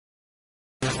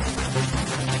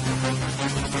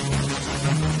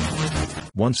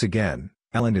Once again,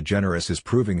 Ellen DeGeneres is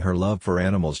proving her love for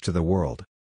animals to the world.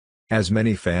 As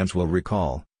many fans will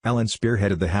recall, Ellen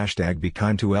spearheaded the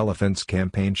 #BeKindToElephants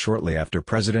campaign shortly after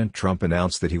President Trump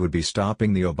announced that he would be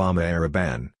stopping the Obama-era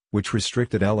ban, which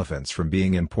restricted elephants from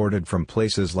being imported from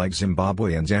places like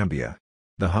Zimbabwe and Zambia.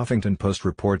 The Huffington Post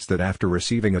reports that after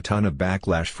receiving a ton of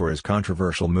backlash for his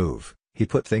controversial move, he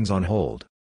put things on hold.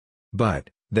 But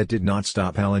that did not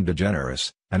stop Ellen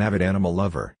DeGeneres, an avid animal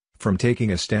lover, from taking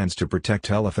a stance to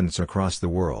protect elephants across the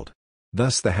world.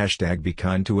 Thus the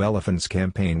 #BeKindToElephants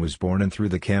campaign was born, and through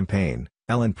the campaign,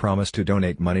 Ellen promised to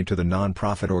donate money to the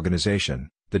non-profit organization,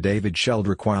 the David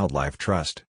Sheldrick Wildlife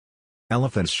Trust.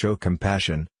 Elephants show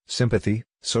compassion, sympathy,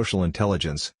 social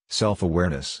intelligence,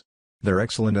 self-awareness. They're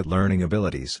excellent at learning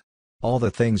abilities. All the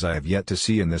things I have yet to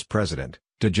see in this president,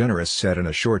 DeGeneres said in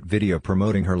a short video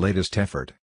promoting her latest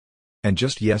effort. And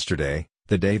just yesterday,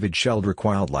 the David Sheldrick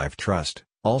Wildlife Trust,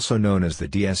 also known as the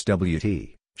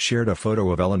DSWT, shared a photo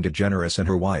of Ellen DeGeneres and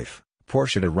her wife,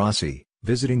 Portia de Rossi,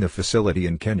 visiting the facility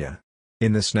in Kenya.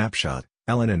 In the snapshot,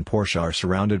 Ellen and Portia are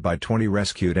surrounded by 20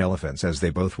 rescued elephants as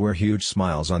they both wear huge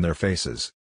smiles on their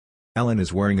faces. Ellen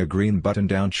is wearing a green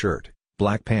button-down shirt,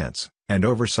 black pants, and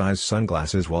oversized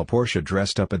sunglasses, while Portia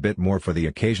dressed up a bit more for the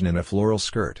occasion in a floral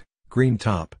skirt, green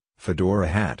top, fedora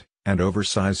hat, and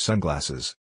oversized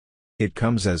sunglasses. It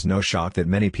comes as no shock that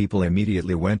many people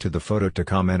immediately went to the photo to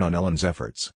comment on Ellen's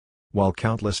efforts. While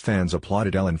countless fans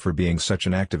applauded Ellen for being such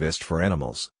an activist for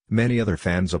animals, many other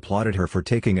fans applauded her for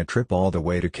taking a trip all the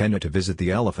way to Kenya to visit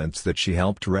the elephants that she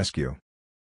helped rescue.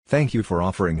 "Thank you for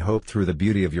offering hope through the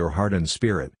beauty of your heart and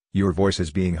spirit. Your voice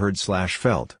is being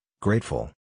heard/felt,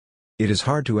 grateful." It is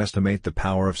hard to estimate the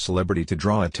power of celebrity to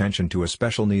draw attention to a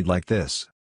special need like this.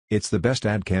 It's the best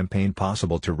ad campaign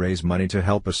possible to raise money to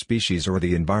help a species or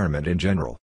the environment in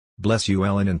general. "Bless you,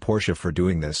 Ellen and Portia, for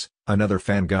doing this," another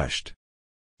fan gushed.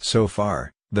 So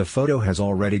far, the photo has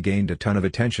already gained a ton of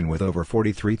attention with over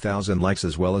 43,000 likes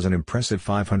as well as an impressive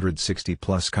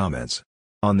 560+ comments.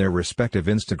 On their respective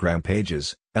Instagram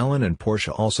pages, Ellen and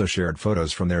Portia also shared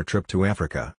photos from their trip to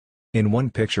Africa. In one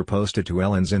picture posted to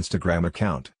Ellen's Instagram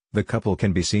account, the couple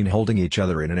can be seen holding each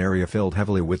other in an area filled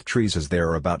heavily with trees as they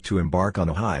are about to embark on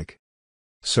a hike.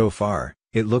 So far,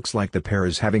 it looks like the pair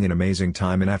is having an amazing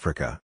time in Africa.